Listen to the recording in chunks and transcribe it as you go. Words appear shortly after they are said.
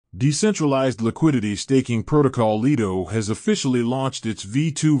Decentralized liquidity staking protocol Lido has officially launched its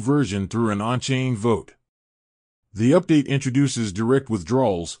V2 version through an on-chain vote. The update introduces direct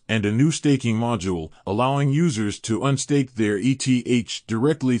withdrawals and a new staking module, allowing users to unstake their ETH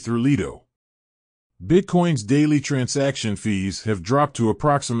directly through Lido. Bitcoin's daily transaction fees have dropped to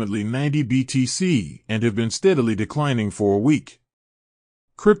approximately 90 BTC and have been steadily declining for a week.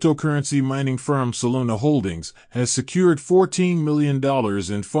 Cryptocurrency mining firm Soluna Holdings has secured $14 million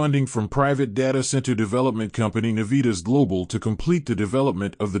in funding from private data center development company Navitas Global to complete the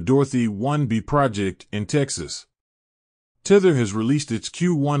development of the Dorothy 1B project in Texas. Tether has released its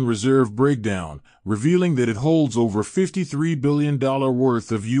Q1 reserve breakdown, revealing that it holds over $53 billion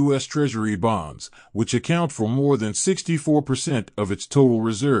worth of U.S. Treasury bonds, which account for more than 64% of its total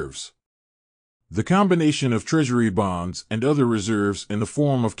reserves. The combination of Treasury bonds and other reserves in the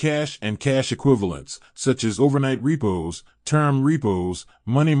form of cash and cash equivalents, such as overnight repos, term repos,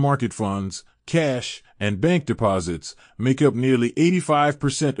 money market funds, cash, and bank deposits, make up nearly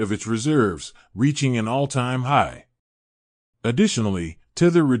 85% of its reserves, reaching an all-time high. Additionally,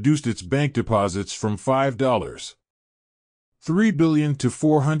 Tether reduced its bank deposits from $5.3 billion to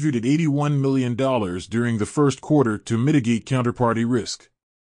 $481 million during the first quarter to mitigate counterparty risk.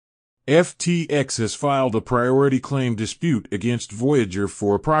 FTX has filed a priority claim dispute against Voyager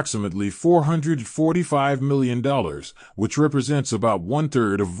for approximately $445 million, which represents about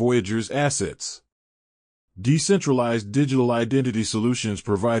one-third of Voyager's assets. Decentralized digital identity solutions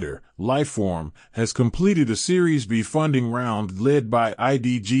provider, Lifeform, has completed a Series B funding round led by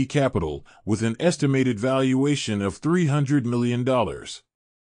IDG Capital, with an estimated valuation of $300 million.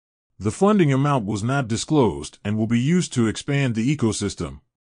 The funding amount was not disclosed and will be used to expand the ecosystem.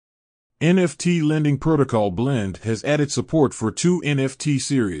 NFT lending protocol Blend has added support for two NFT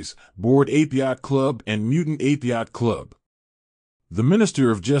series, Bored Ape Yacht Club and Mutant Ape Yacht Club. The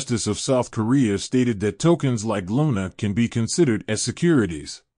Minister of Justice of South Korea stated that tokens like Luna can be considered as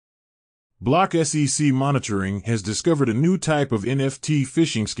securities. Block SEC monitoring has discovered a new type of NFT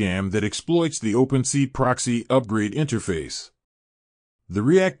phishing scam that exploits the OpenSea proxy upgrade interface. The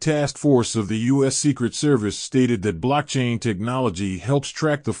React Task Force of the U.S. Secret Service stated that blockchain technology helps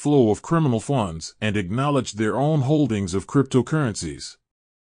track the flow of criminal funds and acknowledged their own holdings of cryptocurrencies.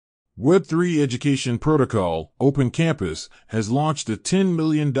 Web3 education protocol, Open Campus, has launched a $10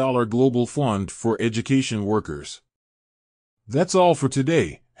 million global fund for education workers. That's all for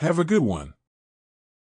today. Have a good one.